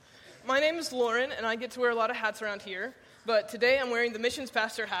my name is Lauren, and I get to wear a lot of hats around here. But today I'm wearing the Missions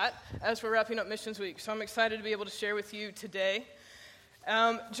Pastor hat as we're wrapping up Missions Week. So I'm excited to be able to share with you today.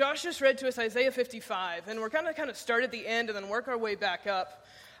 Josh just read to us Isaiah 55, and we're going to kind of start at the end and then work our way back up.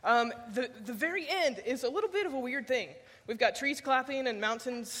 The very end is a little bit of a weird thing. We've got trees clapping and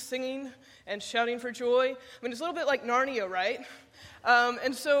mountains singing and shouting for joy. I mean, it's a little bit like Narnia, right?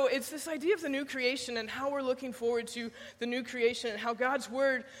 And so it's this idea of the new creation and how we're looking forward to the new creation and how God's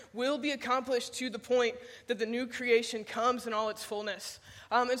word will be accomplished to the point that the new creation comes in all its fullness.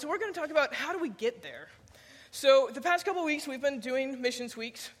 And so we're going to talk about how do we get there. So the past couple of weeks, we've been doing missions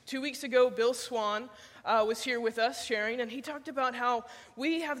weeks. 2 weeks ago, Bill Swan was here with us sharing, and he talked about how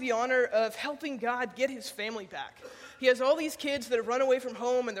we have the honor of helping God get his family back. He has all these kids that have run away from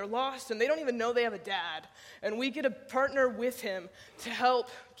home, and they're lost, and they don't even know they have a dad. And we get to partner with him to help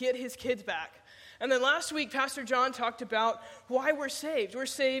get his kids back. And then last week, Pastor John talked about why we're saved. We're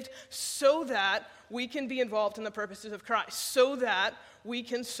saved so that we can be involved in the purposes of Christ, so that we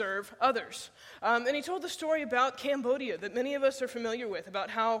can serve others. And he told the story about Cambodia that many of us are familiar with, about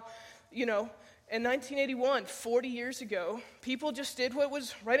how, in 1981, 40 years ago, people just did what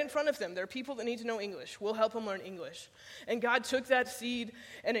was right in front of them. There are people that need to know English. We'll help them learn English. And God took that seed,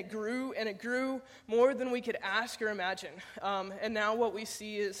 and it grew more than we could ask or imagine. And now what we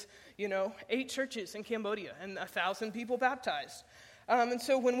see is, 8 churches in Cambodia and 1,000 people baptized. And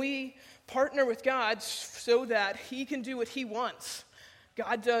so when we partner with God so that he can do what he wants,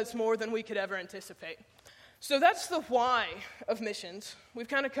 God does more than we could ever anticipate. So that's the why of missions. We've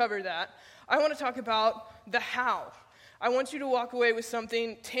kind of covered that. I want to talk about the how. I want you to walk away with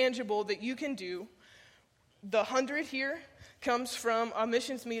something tangible that you can do. The 100 here comes from a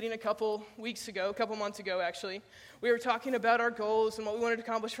missions meeting a couple months ago actually. We were talking about our goals and what we wanted to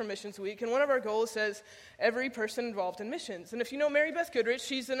accomplish for Missions Week, and one of our goals says every person involved in missions. And if you know Mary Beth Goodrich,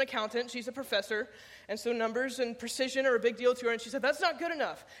 she's an accountant, she's a professor, and so numbers and precision are a big deal to her, and she said, that's not good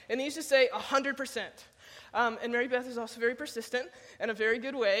enough. It needs to say 100%. And Mary Beth is also very persistent in a very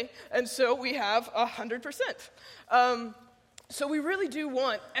good way, and so we have 100%. So we really do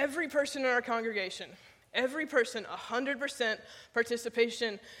want every person in our congregation, every person, 100%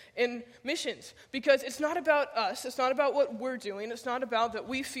 participation in missions. Because it's not about us, it's not about what we're doing, it's not about that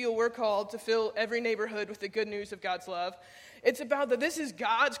we feel we're called to fill every neighborhood with the good news of God's love. It's about that this is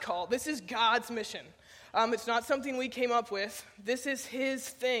God's call, this is God's mission. It's not something we came up with. This is his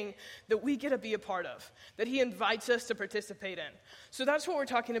thing that we get to be a part of, that he invites us to participate in. So that's what we're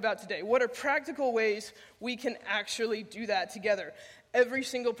talking about today. What are practical ways we can actually do that together? Every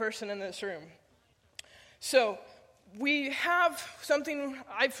single person in this room. So we have something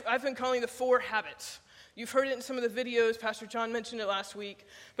I've been calling the 4 habits. You've heard it in some of the videos. Pastor John mentioned it last week.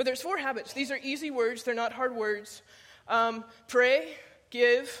 But there's 4 habits. These are easy words. They're not hard words. Pray,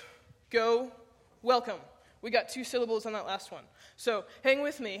 give, go, welcome. We got 2 syllables on that last one. So hang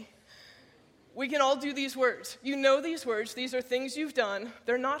with me. We can all do these words. You know these words. These are things you've done.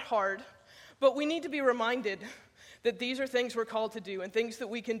 They're not hard. But we need to be reminded that these are things we're called to do and things that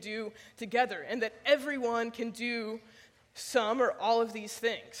we can do together and that everyone can do some or all of these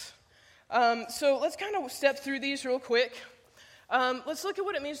things. So let's kind of step through these real quick. Let's look at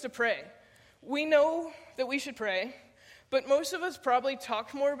what it means to pray. We know that we should pray, but most of us probably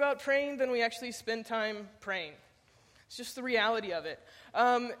talk more about praying than we actually spend time praying. It's just the reality of it.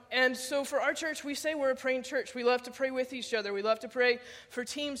 And so for our church, we say we're a praying church. We love to pray with each other. We love to pray for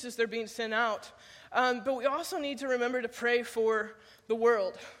teams as they're being sent out. But we also need to remember to pray for the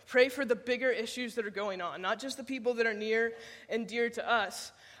world. Pray for the bigger issues that are going on, not just the people that are near and dear to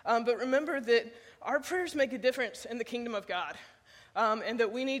us. But remember that our prayers make a difference in the kingdom of God. And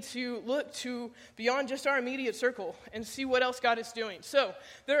that we need to look to beyond just our immediate circle and see what else God is doing. So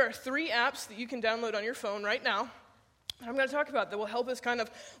there are 3 apps that you can download on your phone right now I'm going to talk about that will help us kind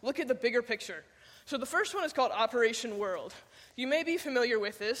of look at the bigger picture. So the first one is called Operation World. You may be familiar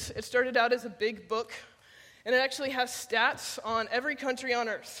with this. It started out as a big book, and it actually has stats on every country on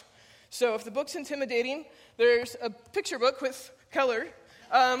Earth. So if the book's intimidating, there's a picture book with color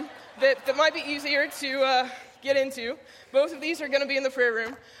that might be easier to get into. Both of these are going to be in the prayer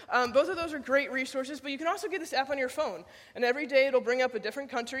room. Both of those are great resources, but you can also get this app on your phone. And every day it'll bring up a different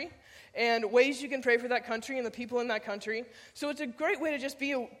country and ways you can pray for that country and the people in that country. So it's a great way to just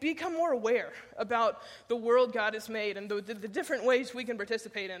become more aware about the world God has made and the different ways we can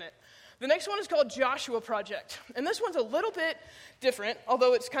participate in it. The next one is called Joshua Project. And this one's a little bit different,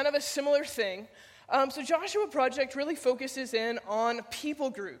 although it's kind of a similar thing. So Joshua Project really focuses in on people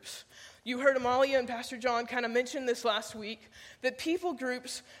groups. You heard Amalia and Pastor John kind of mention this last week, that people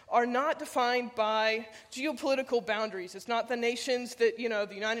groups are not defined by geopolitical boundaries. It's not the nations that, the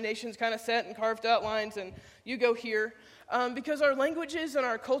United Nations kind of set and carved out lines and you go here. Because our languages and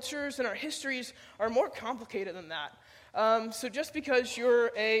our cultures and our histories are more complicated than that. So just because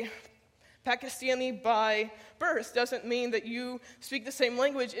you're a Pakistani by birth doesn't mean that you speak the same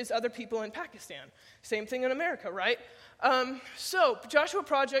language as other people in Pakistan. Same thing in America, right? So Joshua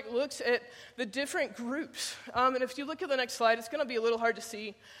Project looks at the different groups. And if you look at the next slide, it's going to be a little hard to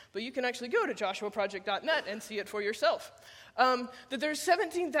see, but you can actually go to joshuaproject.net and see it for yourself. That there's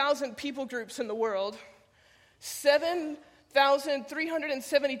 17,000 people groups in the world.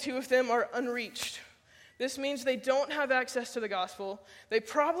 7,372 of them are unreached. This means they don't have access to the gospel. They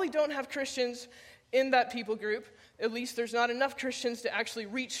probably don't have Christians in that people group. At least there's not enough Christians to actually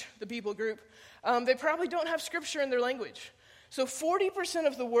reach the people group. They probably don't have scripture in their language. So 40%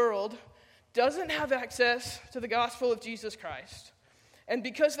 of the world doesn't have access to the gospel of Jesus Christ. And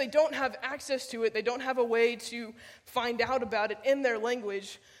because they don't have access to it, they don't have a way to find out about it in their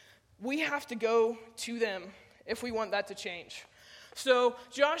language, we have to go to them if we want that to change. So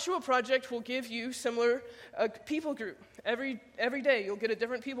Joshua Project will give you similar people group. Every day you'll get a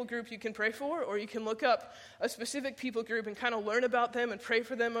different people group you can pray for, or you can look up a specific people group and kind of learn about them and pray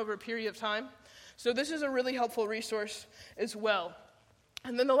for them over a period of time. So this is a really helpful resource as well.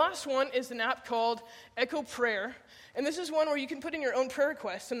 And then the last one is an app called Echo Prayer. And this is one where you can put in your own prayer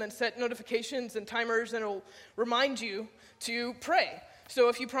requests and then set notifications and timers, and it'll remind you to pray. So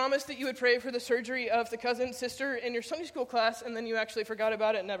if you promised that you would pray for the surgery of the cousin, sister in your Sunday school class, and then you actually forgot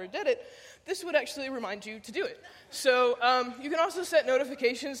about it and never did it, this would actually remind you to do it. So you can also set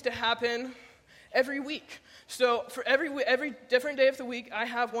notifications to happen every week. So for every different day of the week, I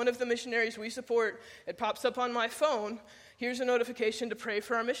have one of the missionaries we support. It pops up on my phone. Here's a notification to pray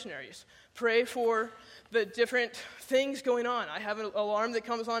for our missionaries. Pray for the different things going on. I have an alarm that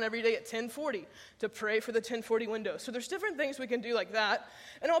comes on every day at 10:40 to pray for the 10:40 window. So there's different things we can do like that.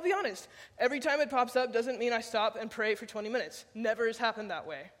 And I'll be honest, every time it pops up doesn't mean I stop and pray for 20 minutes. Never has happened that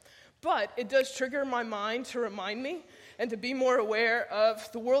way. But it does trigger my mind to remind me and to be more aware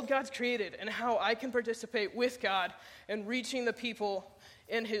of the world God's created and how I can participate with God in reaching the people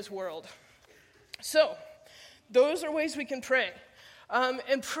in his world. So those are ways we can pray.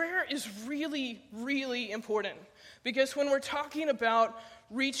 And prayer is really, really important, because when we're talking about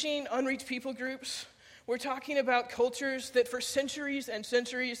reaching unreached people groups, we're talking about cultures that for centuries and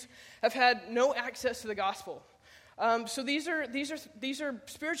centuries have had no access to the gospel. So these are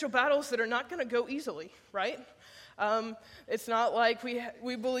spiritual battles that are not going to go easily, right? It's not like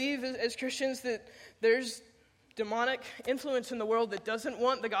we believe as Christians that there's demonic influence in the world that doesn't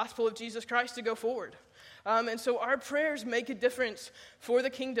want the gospel of Jesus Christ to go forward. And so our prayers make a difference for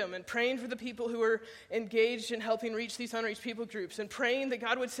the kingdom, and praying for the people who are engaged in helping reach these unreached people groups, and praying that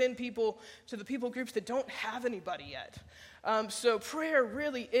God would send people to the people groups that don't have anybody yet. So prayer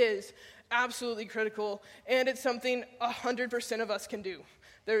really is absolutely critical, and it's something 100% of us can do.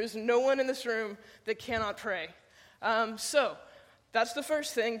 There is no one in this room that cannot pray. So that's the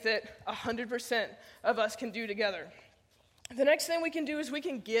first thing that 100% of us can do together. The next thing we can do is we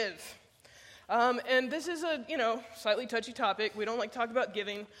can give. And this is a, slightly touchy topic. We don't like to talk about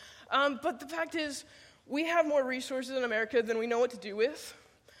giving. But the fact is, we have more resources in America than we know what to do with.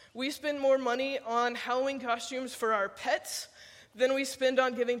 We spend more money on Halloween costumes for our pets than we spend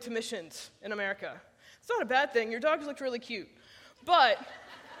on giving to missions in America. It's not a bad thing. Your dogs look really cute. But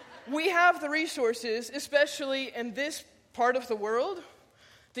we have the resources, especially in this part of the world,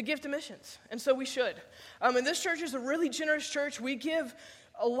 to give to missions. And so we should. And this church is a really generous church. We give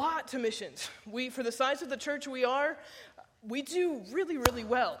a lot to missions. For the size of the church we do really, really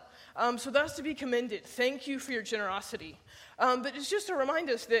well. So that's to be commended. Thank you for your generosity. But it's just to remind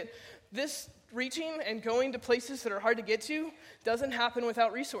us that this reaching and going to places that are hard to get to doesn't happen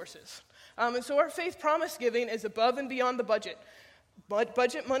without resources. And so our faith promise giving is above and beyond the budget. But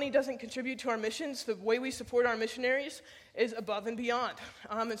budget money doesn't contribute to our missions. The way we support our missionaries is above and beyond.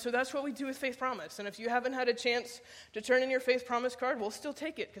 And so that's what we do with Faith Promise. And if you haven't had a chance to turn in your Faith Promise card, we'll still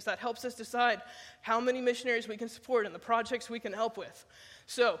take it, because that helps us decide how many missionaries we can support and the projects we can help with.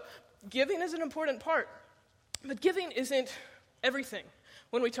 So giving is an important part. But giving isn't everything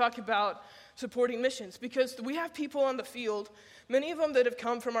when we talk about supporting missions, because we have people on the field, many of them that have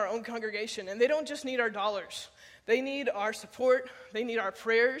come from our own congregation, and they don't just need our dollars. They need our support, they need our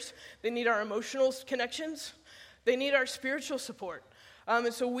prayers, they need our emotional connections, they need our spiritual support.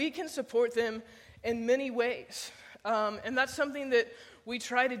 And so we can support them in many ways. And that's something that we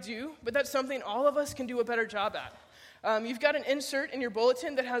try to do, but that's something all of us can do a better job at. You've got an insert in your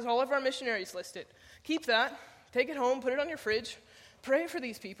bulletin that has all of our missionaries listed. Keep that, take it home, put it on your fridge, pray for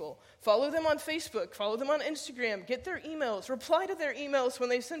these people. Follow them on Facebook, follow them on Instagram, get their emails, reply to their emails when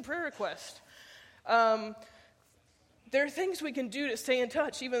they send prayer requests. There are things we can do to stay in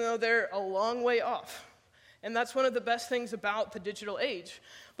touch, even though they're a long way off. And that's one of the best things about the digital age.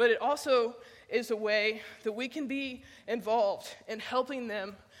 But it also is a way that we can be involved in helping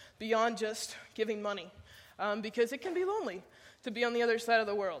them beyond just giving money. Because it can be lonely to be on the other side of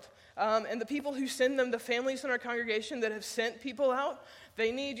the world. And the people who send them, the families in our congregation that have sent people out,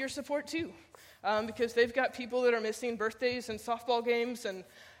 they need your support too. Because they've got people that are missing birthdays and softball games. And,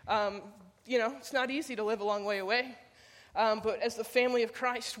 it's not easy to live a long way away. But as the family of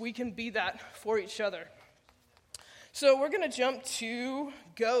Christ, we can be that for each other. So we're going to jump to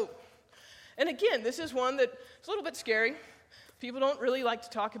go. And again, this is one that's a little bit scary. People don't really like to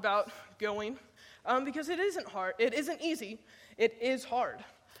talk about going because it isn't hard. It isn't easy. It is hard.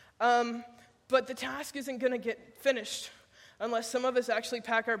 But the task isn't going to get finished unless some of us actually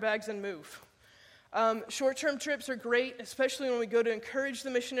pack our bags and move. Short-term trips are great, especially when we go to encourage the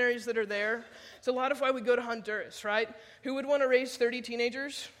missionaries that are there. It's a lot of why we go to Honduras, right? Who would want to raise 30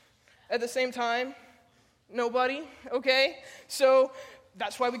 teenagers at the same time? Nobody, okay? So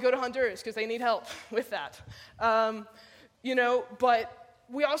that's why we go to Honduras, because they need help with that. But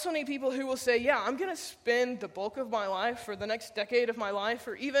we also need people who will say, yeah, I'm going to spend the bulk of my life, or the next decade of my life,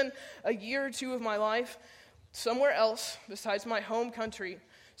 or even a year or two of my life somewhere else besides my home country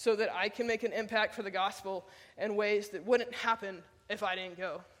so that I can make an impact for the gospel in ways that wouldn't happen if I didn't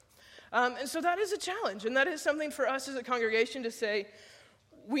go. And so that is a challenge, and that is something for us as a congregation to say,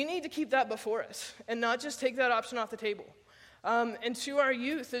 we need to keep that before us and not just take that option off the table. And to our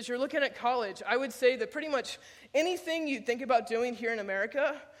youth, as you're looking at college, I would say that pretty much anything you think about doing here in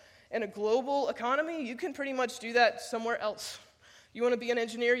America, in a global economy, you can pretty much do that somewhere else. You want to be an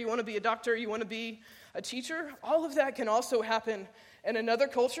engineer, you want to be a doctor, you want to be a teacher, all of that can also happen in another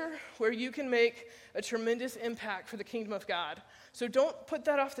culture where you can make a tremendous impact for the kingdom of God. So don't put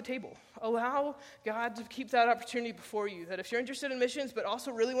that off the table. Allow God to keep that opportunity before you, that if you're interested in missions but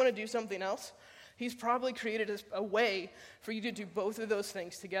also really want to do something else, He's probably created a way for you to do both of those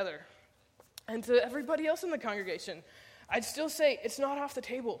things together. And to everybody else in the congregation, I'd still say it's not off the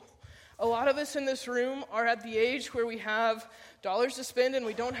table. A lot of us in this room are at the age where we have dollars to spend and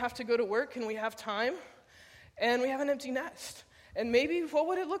we don't have to go to work and we have time and we have an empty nest. And maybe what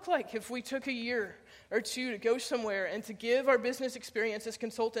would it look like if we took a year or two to go somewhere and to give our business experience as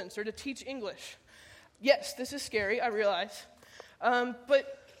consultants or to teach English? Yes, this is scary, I realize.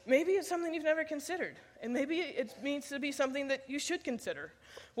 But maybe it's something you've never considered. And maybe it means to be something that you should consider.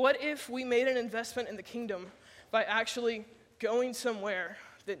 What if we made an investment in the kingdom by actually going somewhere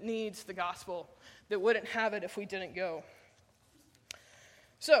that needs the gospel, that wouldn't have it if we didn't go?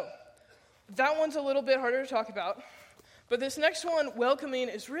 So, that one's a little bit harder to talk about. But this next one, welcoming,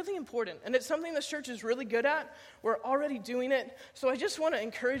 is really important. And it's something this church is really good at. We're already doing it. So I just want to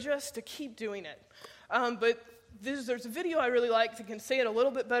encourage us to keep doing it. But there's a video I really like that can say it a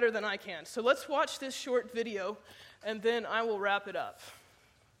little bit better than I can. So let's watch this short video, and then I will wrap it up.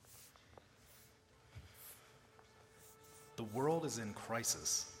 The world is in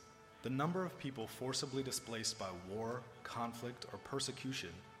crisis. The number of people forcibly displaced by war, conflict, or persecution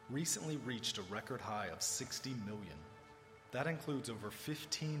recently reached a record high of 60 million. That includes over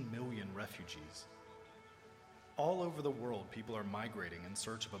 15 million refugees. All over the world, people are migrating in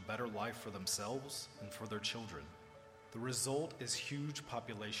search of a better life for themselves and for their children. The result is huge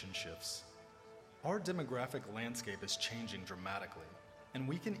population shifts. Our demographic landscape is changing dramatically, and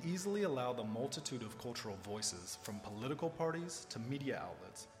we can easily allow the multitude of cultural voices, from political parties to media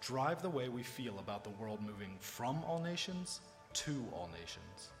outlets, drive the way we feel about the world moving from all nations to all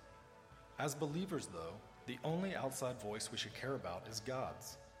nations. As believers, though, the only outside voice we should care about is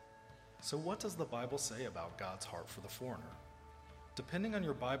God's. So what does the Bible say about God's heart for the foreigner? Depending on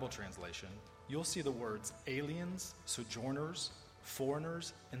your Bible translation, you'll see the words aliens, sojourners,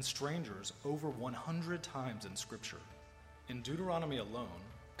 foreigners, and strangers over 100 times in Scripture. In Deuteronomy alone,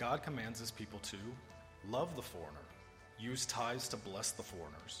 God commands His people to love the foreigner, use tithes to bless the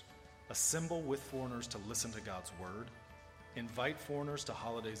foreigners, assemble with foreigners to listen to God's word, invite foreigners to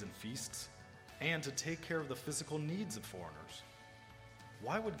holidays and feasts, and to take care of the physical needs of foreigners.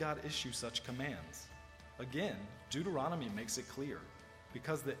 Why would God issue such commands? Again, Deuteronomy makes it clear.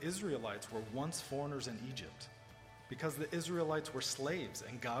 Because the Israelites were once foreigners in Egypt. Because the Israelites were slaves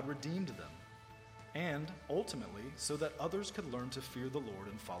and God redeemed them. And, ultimately, so that others could learn to fear the Lord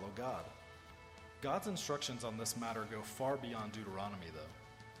and follow God. God's instructions on this matter go far beyond Deuteronomy, though.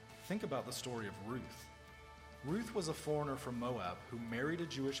 Think about the story of Ruth. Ruth was a foreigner from Moab who married a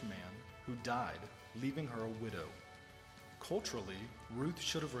Jewish man who died, leaving her a widow. Culturally, Ruth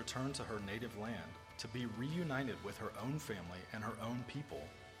should have returned to her native land to be reunited with her own family and her own people.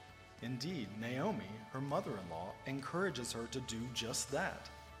 Indeed, Naomi, her mother-in-law, encourages her to do just that,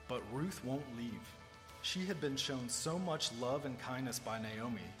 but Ruth won't leave. She had been shown so much love and kindness by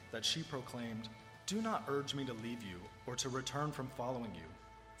Naomi that she proclaimed, "Do not urge me to leave you or to return from following you.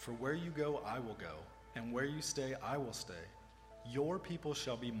 For where you go, I will go, and where you stay, I will stay. Your people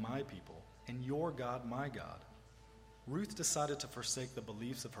shall be my people, and your God my God." Ruth decided to forsake the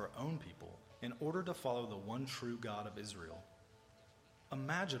beliefs of her own people in order to follow the one true God of Israel.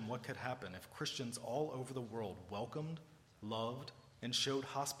 Imagine what could happen if Christians all over the world welcomed, loved, and showed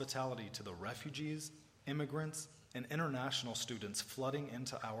hospitality to the refugees, immigrants, and international students flooding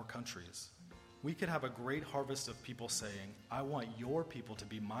into our countries. We could have a great harvest of people saying, "I want your people to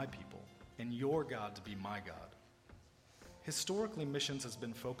be my people, and your God to be my God." Historically, missions has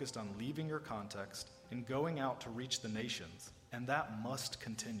been focused on leaving your context and going out to reach the nations, and that must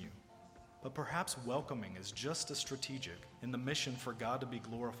continue. But perhaps welcoming is just as strategic in the mission for God to be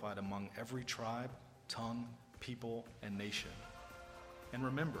glorified among every tribe, tongue, people, and nation. And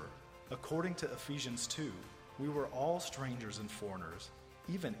remember, according to Ephesians 2, we were all strangers and foreigners,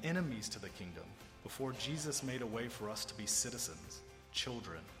 even enemies to the kingdom, before Jesus made a way for us to be citizens,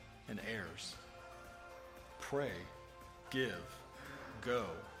 children, and heirs. Pray, give, go,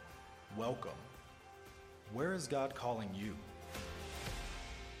 welcome. Where is God calling you?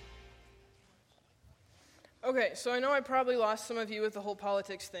 Okay, so I know I probably lost some of you with the whole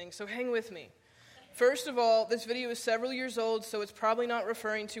politics thing, so hang with me. First of all, this video is several years old, so it's probably not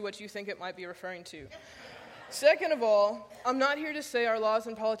referring to what you think it might be referring to. Second of all, I'm not here to say our laws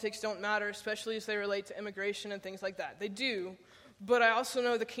and politics don't matter, especially as they relate to immigration and things like that. They do, but I also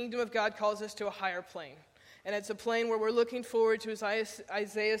know the kingdom of God calls us to a higher plane. And it's a plane where we're looking forward to, as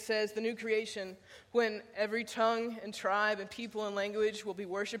Isaiah says, the new creation, when every tongue and tribe and people and language will be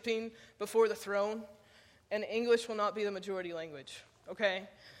worshiping before the throne, and English will not be the majority language, okay?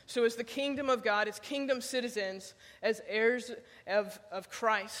 So as the kingdom of God, as kingdom citizens, as heirs of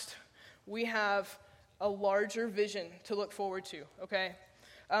Christ, we have a larger vision to look forward to, okay?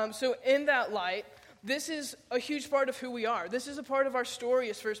 So in that light, this is a huge part of who we are. This is a part of our story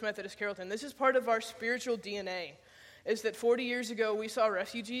as First Methodist Carrollton. This is part of our spiritual DNA, is that 40 years ago we saw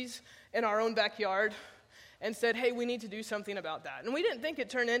refugees in our own backyard and said, hey, we need to do something about that. And we didn't think it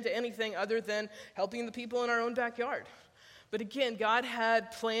turned into anything other than helping the people in our own backyard. But again, God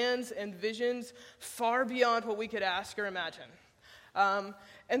had plans and visions far beyond what we could ask or imagine.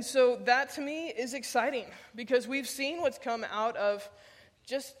 And so that to me is exciting because we've seen what's come out of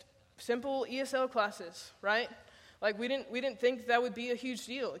just simple ESL classes, right? Like we didn't think that would be a huge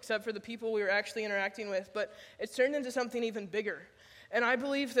deal except for the people we were actually interacting with, but it's turned into something even bigger. And I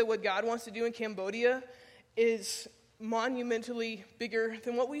believe that what God wants to do in Cambodia is monumentally bigger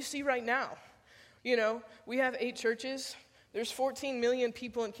than what we see right now. You know, we have 8 churches. There's 14 million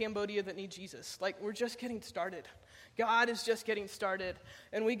people in Cambodia that need Jesus. Like, we're just getting started. God is just getting started,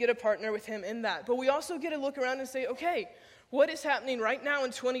 and we get to partner with him in that. But we also get to look around and say, okay, what is happening right now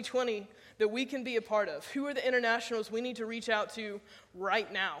in 2020 that we can be a part of? Who are the internationals we need to reach out to right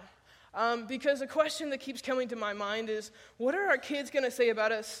now? Because a question that keeps coming to my mind is, what are our kids going to say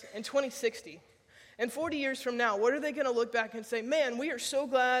about us in 2060? And 40 years from now, what are they going to look back and say, man, we are so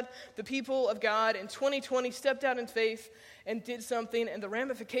glad the people of God in 2020 stepped out in faith and did something, and the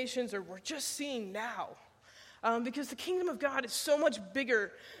ramifications we're just seeing now. Because the kingdom of God is so much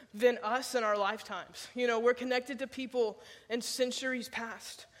bigger than us in our lifetimes. You know, we're connected to people in centuries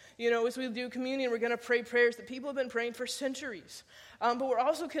past. You know, as we do communion, we're going to pray prayers that people have been praying for centuries. But we're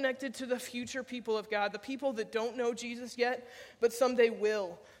also connected to the future people of God, the people that don't know Jesus yet, but someday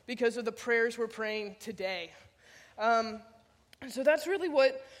will, because of the prayers we're praying today. So that's really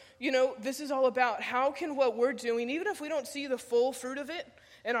what, you know, this is all about. How can what we're doing, even if we don't see the full fruit of it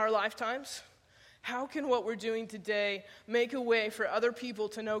in our lifetimes, how can what we're doing today make a way for other people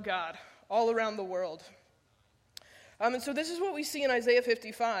to know God all around the world? And so this is what we see in Isaiah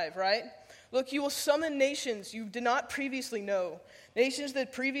 55, right? Look, you will summon nations you did not previously know. Nations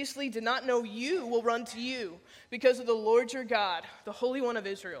that previously did not know you will run to you because of the Lord your God, the Holy One of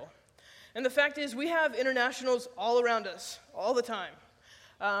Israel. And the fact is, we have internationals all around us, all the time.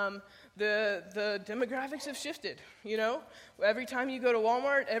 The demographics have shifted, you know? Every time you go to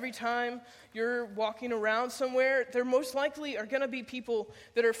Walmart, every time you're walking around somewhere, there most likely are going to be people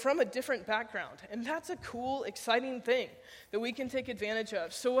that are from a different background. And that's a cool, exciting thing that we can take advantage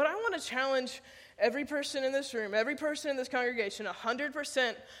of. So what I want to challenge every person in this room, every person in this congregation,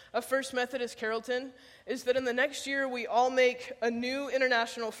 100% of First Methodist Carrollton, is that in the next year we all make a new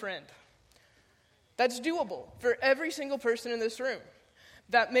international friend. That's doable for every single person in this room.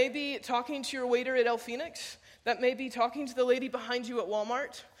 That may be talking to your waiter at El Phoenix. That may be talking to the lady behind you at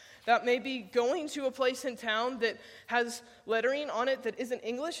Walmart. That may be going to a place in town that has lettering on it that isn't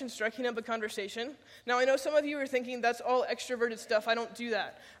English and striking up a conversation. Now, I know some of you are thinking that's all extroverted stuff. I don't do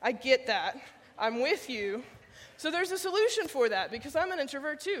that. I get that. I'm with you. So there's a solution for that because I'm an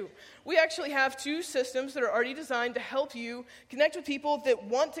introvert too. We actually have 2 systems that are already designed to help you connect with people that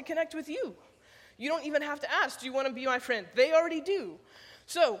want to connect with you. You don't even have to ask, do you want to be my friend? They already do.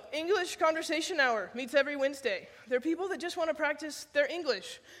 So, English Conversation Hour meets every Wednesday. There are people that just want to practice their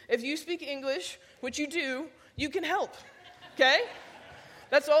English. If you speak English, which you do, you can help, okay?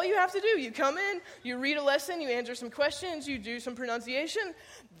 That's all you have to do. You come in, you read a lesson, you answer some questions, you do some pronunciation.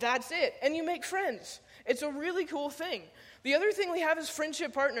 That's it. And you make friends. It's a really cool thing. The other thing we have is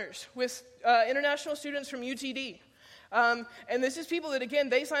friendship partners with international students from UTD. And this is people that, again,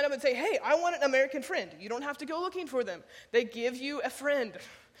 they sign up and say, hey, I want an American friend. You don't have to go looking for them. They give you a friend.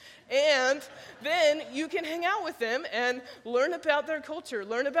 And then you can hang out with them and learn about their culture,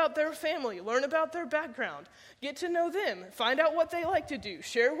 learn about their family, learn about their background, get to know them, find out what they like to do,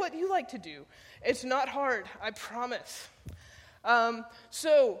 share what you like to do. It's not hard, I promise.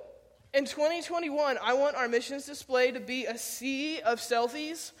 So in 2021, I want our missions display to be a sea of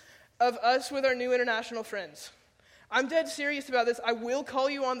selfies of us with our new international friends. I'm dead serious about this. I will call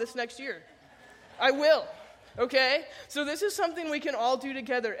you on this next year. I will, okay? So this is something we can all do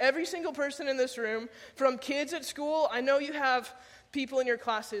together. Every single person in this room, from kids at school, I know you have people in your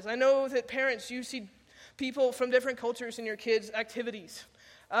classes. I know that parents, you see people from different cultures in your kids' activities.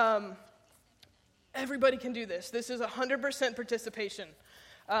 Everybody can do this. This is 100% participation.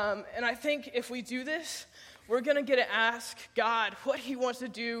 And I think if we do this, we're going to get to ask God what he wants to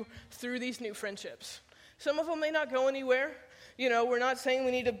do through these new friendships. Some of them may not go anywhere. You know, we're not saying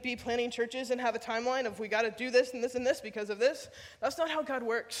we need to be planning churches and have a timeline of we got to do this and this and this because of this. That's not how God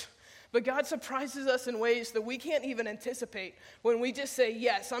works. But God surprises us in ways that we can't even anticipate when we just say,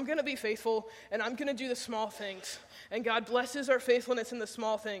 yes, I'm going to be faithful and I'm going to do the small things. And God blesses our faithfulness in the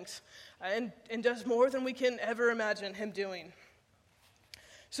small things and does more than we can ever imagine him doing.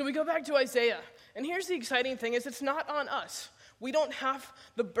 So we go back to Isaiah. And here's the exciting thing is it's not on us. We don't have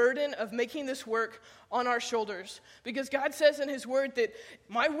the burden of making this work on our shoulders because God says in his word that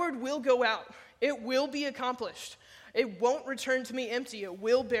my word will go out. It will be accomplished. It won't return to me empty. It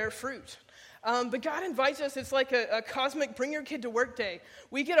will bear fruit. But God invites us. It's like a cosmic bring your kid to work day.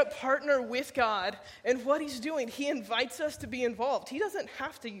 We get to partner with God in what he's doing. He invites us to be involved. He doesn't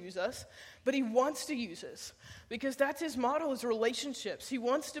have to use us, but he wants to use us because that's his model is relationships. He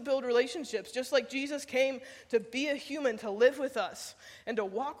wants to build relationships just like Jesus came to be a human, to live with us and to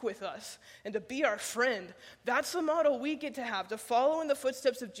walk with us and to be our friend. That's the model we get to have, to follow in the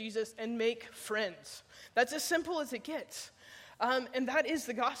footsteps of Jesus and make friends. That's as simple as it gets. And that is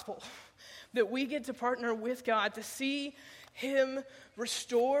the gospel, that we get to partner with God to see him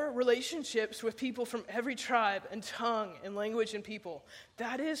restore relationships with people from every tribe and tongue and language and people.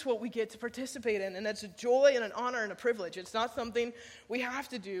 That is what we get to participate in, and that's a joy and an honor and a privilege. It's not something we have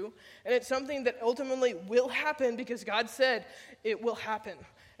to do, and it's something that ultimately will happen because God said it will happen.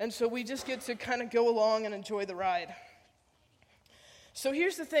 And so we just get to kind of go along and enjoy the ride. So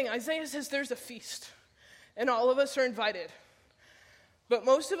here's the thing. Isaiah says there's a feast, and all of us are invited. But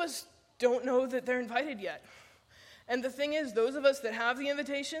most of us don't know that they're invited yet. And the thing is, those of us that have the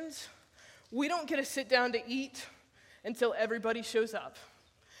invitations, we don't get to sit down to eat until everybody shows up.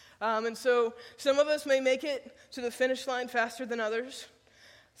 And so some of us may make it to the finish line faster than others.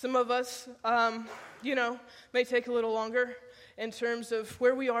 Some of us, may take a little longer in terms of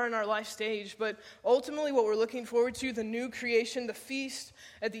where we are in our life stage. But ultimately what we're looking forward to, the new creation, the feast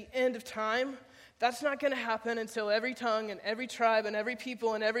at the end of time, that's not going to happen until every tongue and every tribe and every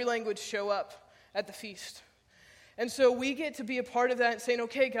people and every language show up at the feast. And so we get to be a part of that and saying,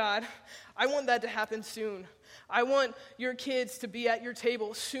 okay, God, I want that to happen soon. I want your kids to be at your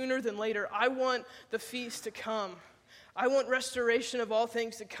table sooner than later. I want the feast to come. I want restoration of all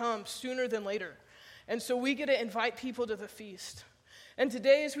things to come sooner than later. And so we get to invite people to the feast. And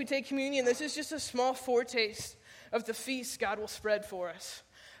today as we take communion, this is just a small foretaste of the feast God will spread for us.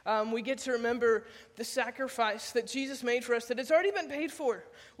 We get to remember the sacrifice that Jesus made for us that has already been paid for.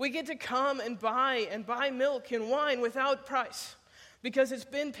 We get to come and buy milk and wine without price because it's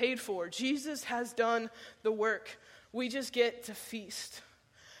been paid for. Jesus has done the work. We just get to feast.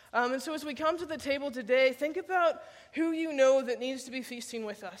 And so as we come to the table today, think about who you know that needs to be feasting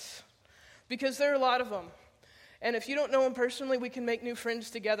with us. because there are a lot of them. And if you don't know them personally, we can make new friends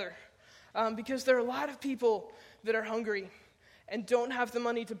together. Because there are a lot of people that are hungry and don't have the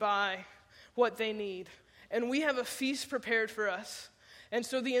money to buy what they need. And we have a feast prepared for us. And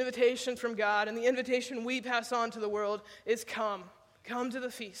so the invitation from God and the invitation we pass on to the world is come. Come to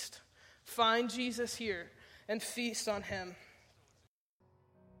the feast. Find Jesus here and feast on him.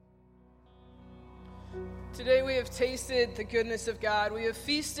 Today we have tasted the goodness of God. We have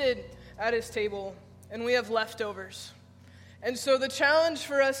feasted at his table, and we have leftovers. And so the challenge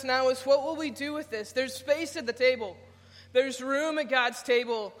for us now is, what will we do with this? There's space at the table. There's room at God's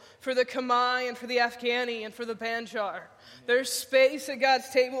table for the Khmer and for the Afghani and for the Banjar. There's space at God's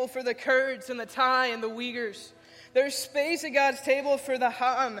table for the Kurds and the Thai and the Uyghurs. There's space at God's table for the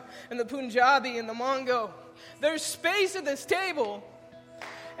Han and the Punjabi and the Mongo. There's space at this table.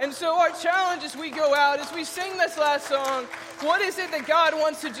 And so our challenge as we go out, as we sing this last song, what is it that God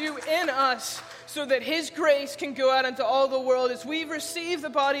wants to do in us so that his grace can go out into all the world? As we receive the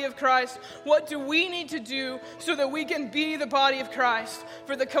body of Christ, what do we need to do so that we can be the body of Christ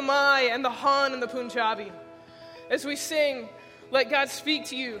for the Khmer and the Han and the Punjabi? As we sing, let God speak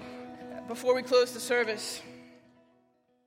to you before we close the service.